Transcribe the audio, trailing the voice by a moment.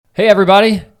Hey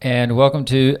everybody, and welcome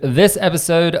to this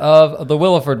episode of the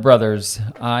Williford Brothers.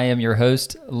 I am your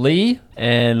host, Lee.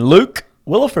 And Luke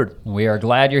Williford. We are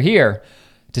glad you're here.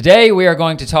 Today we are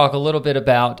going to talk a little bit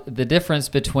about the difference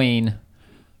between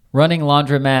running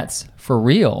laundromats for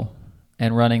real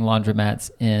and running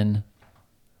laundromats in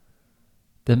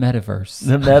the metaverse.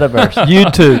 The metaverse.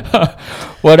 YouTube.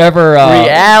 Whatever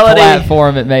Reality.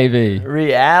 platform it may be.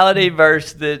 Reality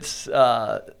versus this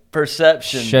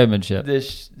perception. Showmanship.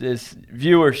 This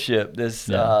viewership, this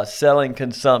selling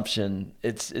consumption.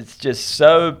 It's just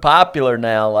so popular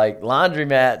now. Like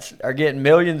laundromats are getting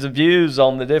millions of views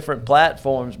on the different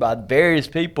platforms by various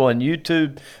people, and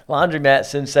YouTube laundromat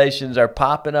sensations are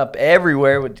popping up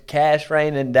everywhere with cash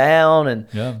raining down, and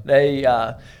they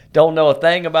don't know a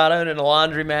thing about owning a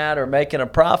laundromat or making a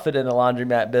profit in the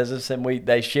laundromat business, and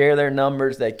they share their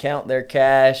numbers, they count their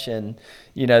cash, and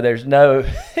there's no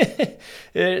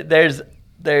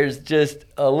there's just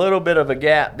a little bit of a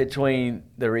gap between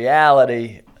the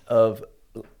reality of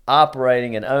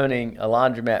operating and owning a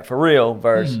laundromat for real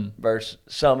versus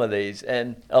some of these.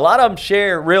 And a lot of them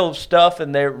share real stuff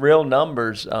and their real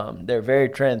numbers. They're very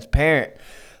transparent.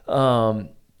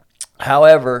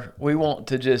 However, we want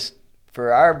to just,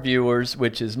 for our viewers,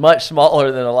 which is much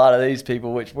smaller than a lot of these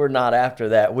people, which we're not after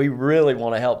that, we really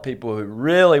want to help people who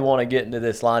really want to get into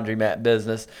this laundromat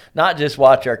business, not just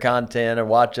watch our content or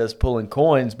watch us pulling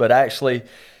coins, but actually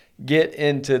get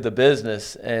into the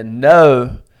business and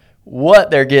know what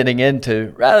they're getting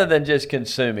into rather than just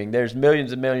consuming. There's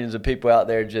millions and millions of people out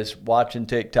there just watching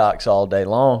TikToks all day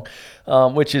long,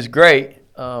 which is great.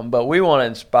 But we want to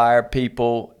inspire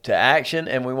people to action,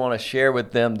 and we want to share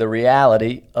with them the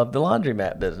reality of the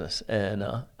laundromat business. And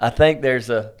I think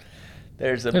there's a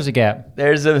gap.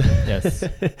 There's Yes.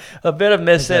 a bit of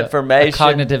misinformation, a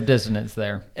cognitive dissonance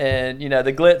there. And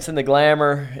the glitz and the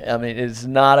glamour. I mean, it's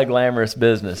not a glamorous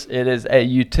business. It is a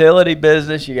utility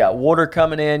business. You got water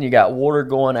coming in, you got water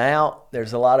going out.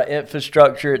 There's a lot of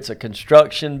infrastructure. It's a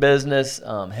construction business,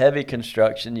 heavy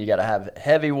construction. You got to have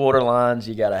heavy water lines.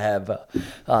 You got to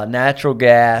have natural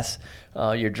gas.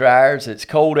 Your dryers, it's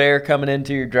cold air coming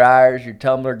into your dryers. Your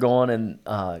tumbler going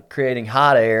and creating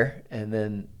hot air, and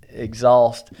then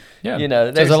exhaust.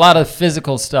 There's a lot of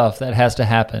physical stuff that has to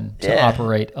happen to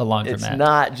operate a laundromat. It's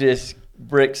not just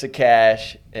bricks of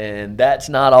cash, and that's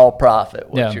not all profit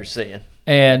you're seeing.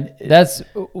 And that's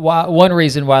one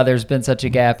reason why there's been such a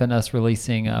gap in us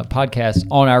releasing podcasts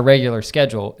on our regular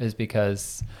schedule is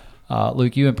because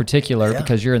Luke, you in particular,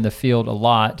 because you're in the field a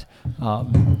lot,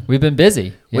 we've been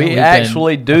busy. We've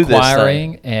actually do this thing.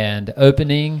 Acquiring and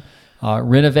opening,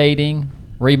 renovating,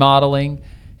 remodeling.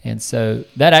 And so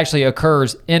that actually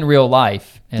occurs in real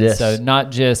life. And so we're not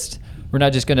just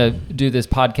going to do this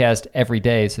podcast every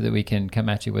day so that we can come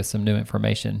at you with some new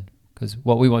information. Because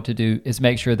what we want to do is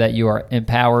make sure that you are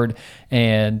empowered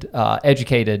and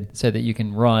educated so that you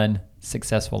can run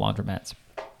successful laundromats.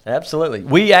 Absolutely.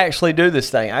 We actually do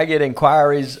this thing. I get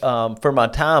inquiries for my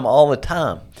time all the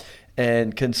time.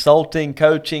 And consulting,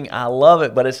 coaching, I love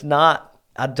it. But it's not,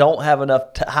 I don't have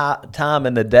enough time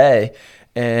in the day.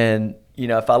 And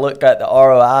if I look at the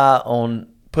ROI on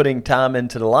putting time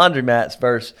into the laundromats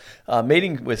versus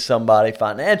meeting with somebody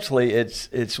financially,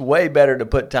 it's way better to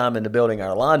put time into building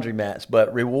our laundromats.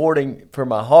 But rewarding for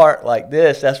my heart like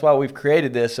this, that's why we've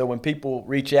created this. So when people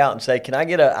reach out and say, can I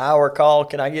get an hour call?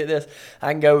 Can I get this?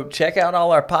 I can go check out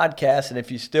all our podcasts. And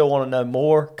if you still want to know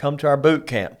more, come to our boot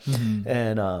camp. Mm-hmm.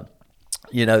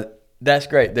 And, that's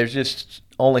great. There's just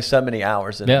only so many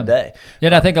hours in a day. Yeah,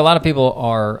 and I think a lot of people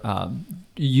are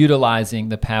utilizing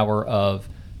the power of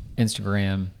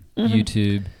Instagram,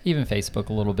 YouTube, even Facebook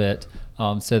a little bit,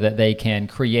 so that they can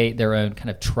create their own kind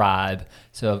of tribe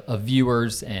of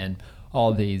viewers and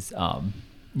all these,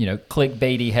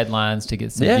 clickbaity headlines to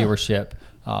get some viewership,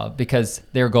 because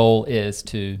their goal is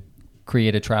to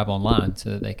create a tribe online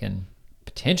so that they can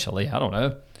potentially,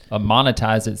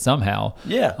 monetize it somehow.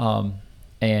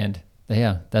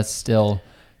 That's still...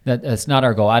 That's not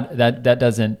our goal. I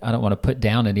don't want to put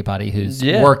down anybody who's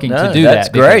working to do that. That's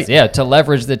great. To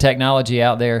leverage the technology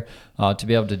out there to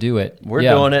be able to do it. We're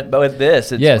doing it, but with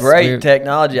this, it's great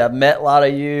technology. I've met a lot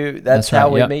of you. That's how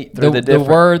we meet through the different.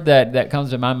 The word that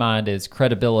comes to my mind is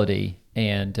credibility,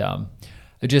 and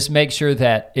just make sure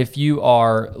that if you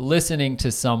are listening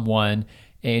to someone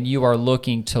and you are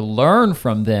looking to learn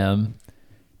from them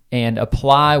and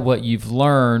apply what you've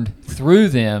learned through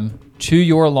them to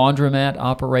your laundromat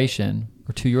operation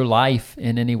or to your life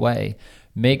in any way,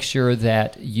 make sure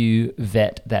that you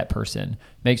vet that person.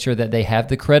 Make sure that they have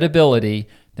the credibility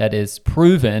that is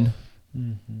proven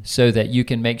so that you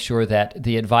can make sure that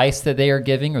the advice that they are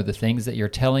giving or the things that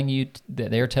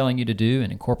they're telling you to do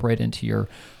and incorporate into your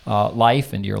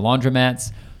life and your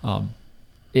laundromats,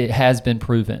 it has been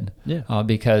proven.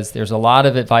 Because there's a lot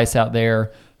of advice out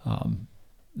there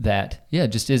that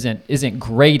just isn't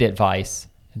great advice.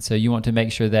 And so you want to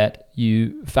make sure that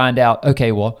you find out,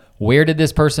 okay, well, where did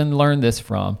this person learn this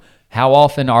from? How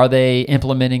often are they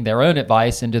implementing their own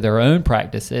advice into their own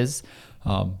practices?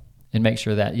 And make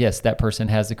sure that, yes, that person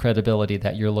has the credibility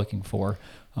that you're looking for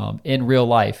in real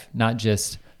life, not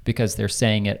just because they're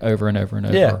saying it over and over and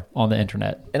over on the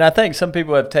internet. And I think some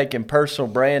people have taken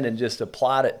personal brand and just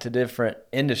applied it to different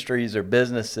industries or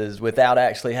businesses without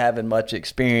actually having much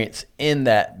experience in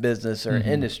that business or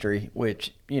industry,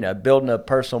 which, building a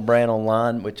personal brand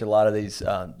online, which a lot of these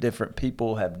different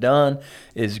people have done,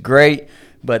 is great.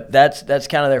 But that's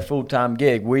kind of their full-time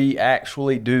gig. We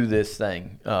actually do this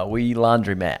thing. We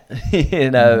laundromat,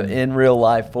 in real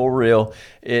life, for real.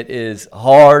 It is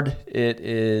hard. It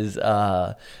is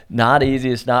not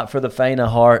easy. It's not for the faint of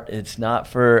heart. It's not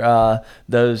for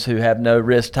those who have no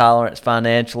risk tolerance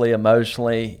financially,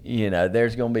 emotionally.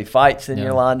 There's going to be fights in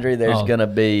your laundry. There's going to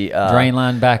be drain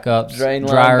line backups,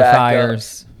 dryer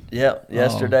fires. Yep.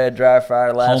 Yesterday, a dryer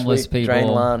fire. Last homeless week, people. Drain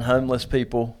line, homeless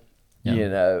people.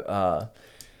 And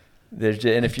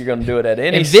if you're going to do it at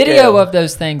any video scale, of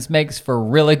those things makes for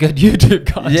really good YouTube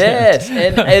content. Yes,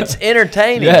 and it's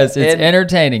entertaining. Yes, it's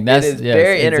entertaining. It is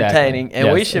very entertaining,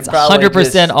 and we should it's probably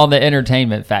 100% on the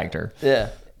entertainment factor. Yeah,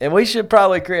 and we should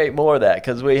probably create more of that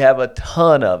because we have a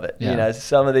ton of it.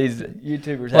 Some of these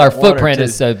YouTubers have our footprint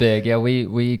is so big. Yeah,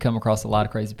 we come across a lot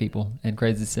of crazy people and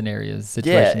crazy scenarios,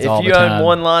 situations all the time. If you own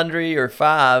one laundry or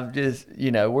 5, just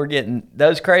we're getting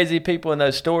those crazy people and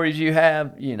those stories you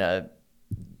have.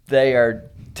 They are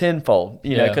tenfold,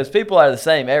 because people are the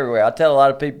same everywhere. I tell a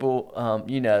lot of people,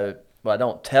 I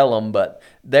don't tell them, but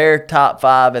their top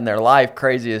 5 in their life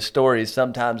craziest stories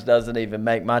sometimes doesn't even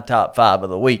make my top 5 of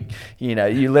the week.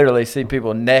 You literally see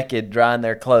people naked drying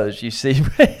their clothes. You see,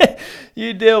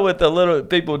 you deal with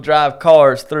people drive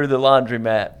cars through the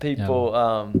laundromat. People,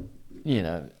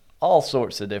 all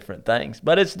sorts of different things,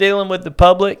 but it's dealing with the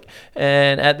public.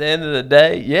 And at the end of the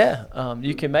day,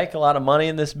 you can make a lot of money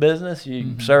in this business.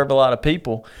 You serve a lot of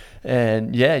people,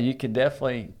 and you can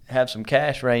definitely have some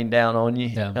cash rain down on you.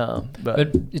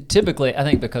 But typically, I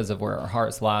think because of where our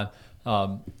hearts lie,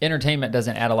 entertainment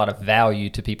doesn't add a lot of value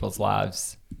to people's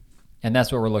lives, and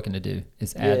that's what we're looking to do,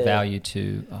 is add value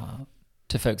to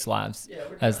folks' lives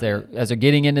as they're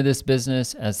getting into this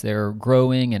business, as they're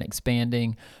growing and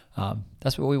expanding.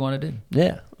 That's what we want to do.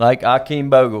 Yeah, like Akeem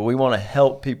Bogle, we want to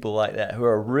help people like that who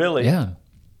are really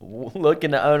looking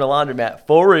to own a laundromat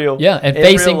for real. Yeah, and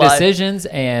facing decisions,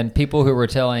 and people who were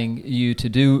telling you to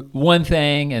do one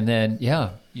thing, and then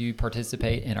you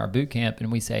participate in our boot camp,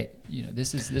 and we say,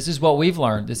 this is what we've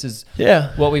learned. This is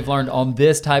what we've learned on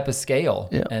this type of scale,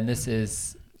 and this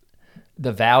is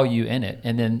the value in it.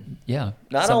 And then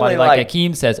somebody like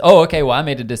Akeem says, oh, okay, well, I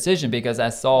made a decision because I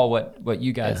saw what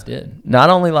you guys did.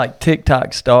 Not only like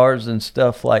TikTok stars and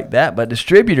stuff like that, but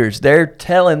distributors, they're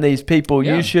telling these people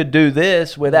you should do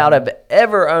this without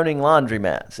ever owning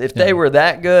laundromats. If they were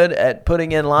that good at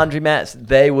putting in laundromats,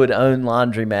 they would own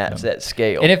laundromats at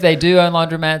scale. And if they do own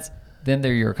laundromats, then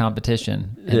they're your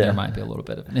competition, and there might be a little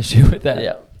bit of an issue with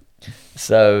that.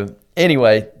 So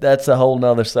anyway, that's a whole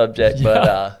nother subject,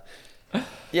 but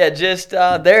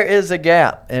there is a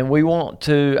gap, and we want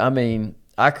to,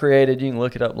 I created, you can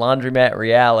look it up, Laundromat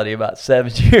Reality about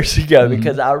 7 years ago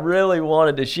because I really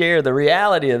wanted to share the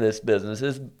reality of this business.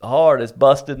 It's hard. It's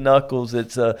busted knuckles.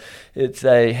 It's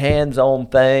a hands-on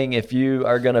thing. If you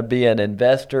are going to be an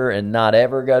investor and not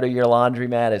ever go to your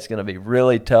laundromat, it's going to be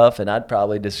really tough, and I'd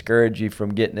probably discourage you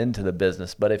from getting into the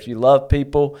business. But if you love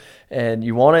people and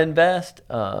you want to invest,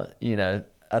 I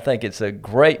think it's a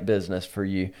great business for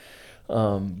you.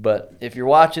 But if you're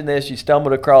watching this, you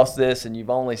stumbled across this and you've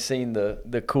only seen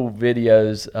the cool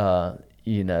videos,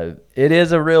 it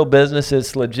is a real business.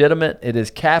 It's legitimate. It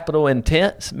is capital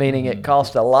intense, meaning it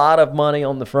costs a lot of money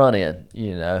on the front end,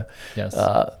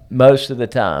 most of the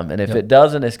time. And if it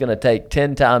doesn't, it's going to take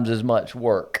 10 times as much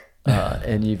work,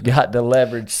 and you've got to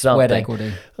leverage something.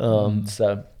 Sweat equity.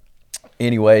 So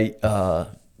anyway,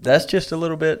 that's just a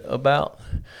little bit about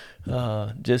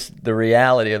just the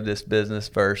reality of this business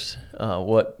versus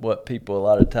what people, a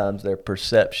lot of times, their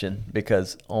perception,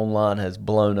 because online has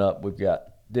blown up. We've got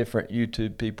different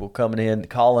YouTube people coming in,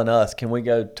 calling us, can we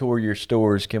go tour your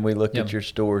stores? Can we look at your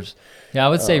stores? Yeah, I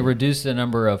would say reduce the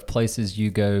number of places you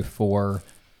go for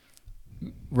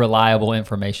reliable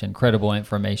information, credible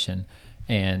information,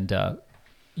 and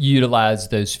utilize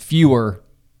those fewer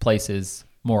places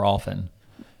more often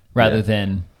rather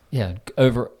than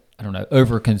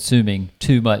over consuming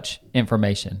too much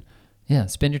information. Yeah,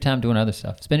 spend your time doing other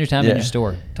stuff. Spend your time in your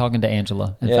store, talking to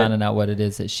Angela and finding out what it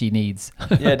is that she needs.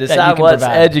 Yeah, decide what's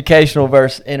educational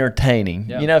versus entertaining.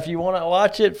 Yeah. You know, if you want to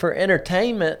watch it for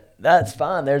entertainment, that's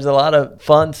fine. There's a lot of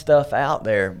fun stuff out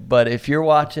there. But if you're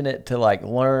watching it to like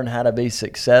learn how to be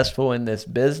successful in this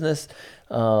business,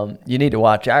 you need to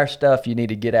watch our stuff. You need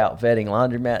to get out vetting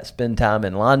laundromats, spend time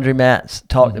in laundromats,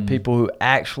 talk to people who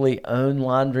actually own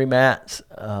laundromats,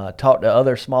 talk to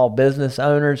other small business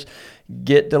owners,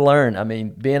 get to learn. I mean,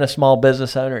 being a small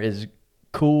business owner is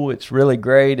cool. It's really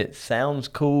great. It sounds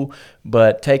cool,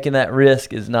 but taking that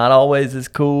risk is not always as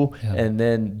cool. Yeah. And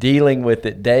then dealing with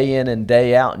it day in and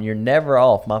day out, and you're never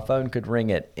off. My phone could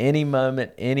ring at any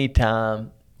moment, any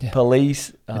time. Yeah.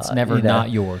 Police. It's never not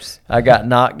yours. I got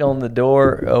knocked on the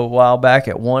door a while back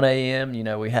at 1 a.m. You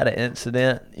know, we had an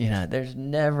incident. You know, there's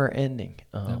never ending.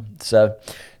 So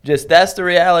just that's the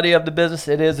reality of the business.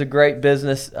 It is a great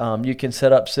business. You can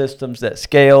set up systems that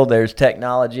scale. There's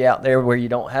technology out there where you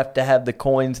don't have to have the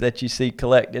coins that you see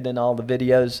collected in all the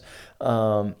videos.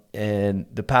 And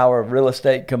the power of real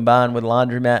estate combined with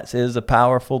laundromats is a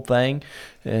powerful thing.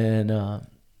 And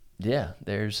yeah,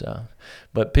 there's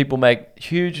but people make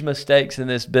huge mistakes in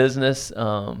this business,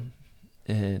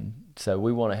 and so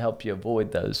we want to help you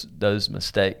avoid those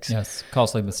mistakes. Yes,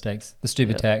 costly mistakes, the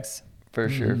stupid tax. For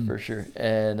sure.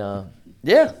 And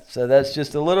yeah, so that's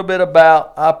just a little bit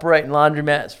about operating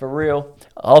laundromats for real.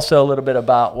 Also a little bit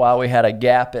about why we had a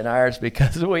gap in ours,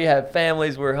 because we have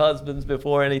families, we're husbands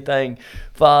before anything,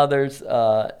 fathers,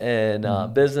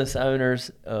 and business owners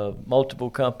of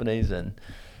multiple companies, and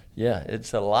yeah,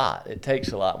 it's a lot. It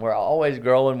takes a lot. We're always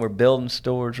growing. We're building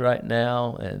stores right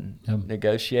now and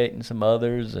negotiating some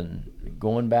others and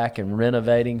going back and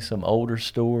renovating some older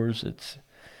stores.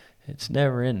 It's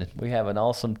never ending. We have an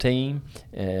awesome team,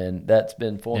 and that's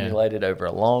been formulated over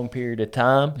a long period of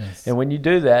time. Yes. And when you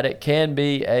do that, it can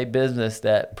be a business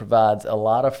that provides a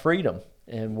lot of freedom.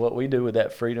 And what we do with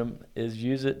that freedom is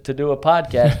use it to do a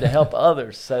podcast to help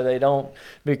others so they don't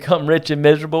become rich and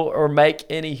miserable or make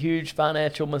any huge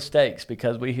financial mistakes,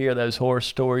 because we hear those horror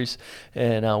stories,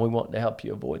 and we want to help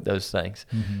you avoid those things.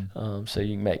 So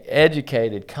you can make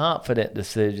educated, confident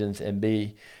decisions and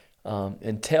be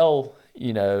and tell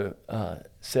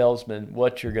salesmen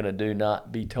what you're going to do,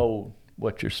 not be told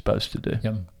what you're supposed to do.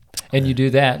 Yep. And you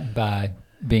do that by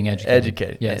being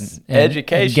educated. Yes. And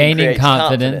education and gaining creates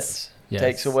confidence. Yes.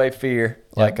 Takes away fear,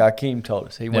 like Akeem told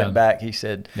us. He went back, he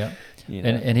said,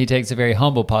 and he takes a very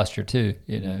humble posture too.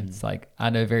 You know, it's like, I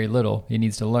know very little. He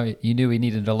needs to learn. You knew he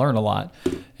needed to learn a lot.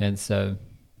 And so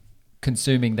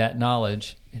consuming that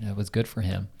knowledge, was good for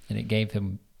him. And it gave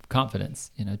him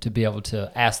confidence, to be able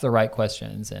to ask the right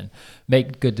questions and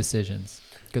make good decisions,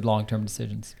 good long-term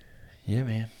decisions. Yeah,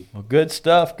 man. Well, good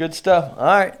stuff. All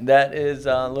right. That is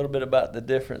a little bit about the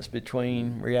difference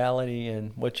between reality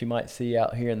and what you might see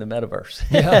out here in the metaverse.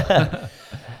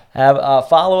 Yeah.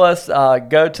 Follow us.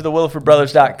 Go to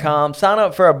thewillifordbrothers.com. Sign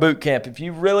up for our boot camp. If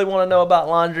you really want to know about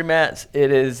laundromats,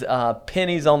 it is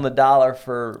pennies on the dollar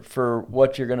for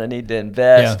what you're going to need to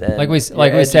invest. Yeah. And like we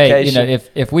say,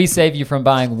 if we save you from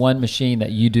buying one machine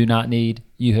that you do not need,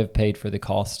 you have paid for the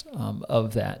cost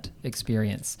of that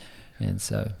experience. And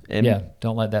so,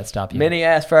 don't let that stop you. Many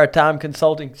ask for our time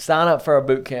consulting. Sign up for our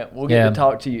boot camp. We'll get to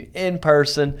talk to you in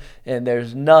person, and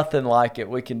there's nothing like it.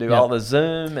 We can do all the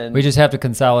Zoom. And we just have to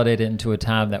consolidate it into a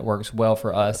time that works well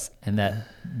for us and that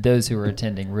those who are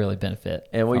attending really benefit.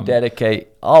 And we dedicate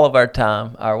all of our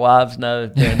time. Our wives know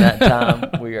during that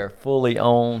time we are fully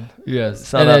on.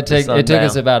 Yes. And it took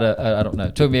us about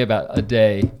it took me about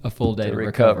a full day to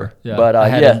recover. Yeah. But I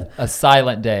had a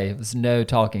silent day. It was no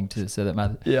talking to, so that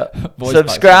my voice.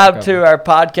 Subscribe to our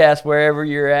podcast wherever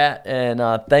you're at,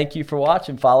 and thank you for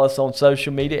watching. Follow us on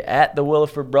social media at the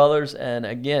Williford Brothers, and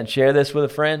again, share this with a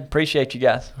friend. Appreciate you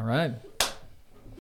guys. All right.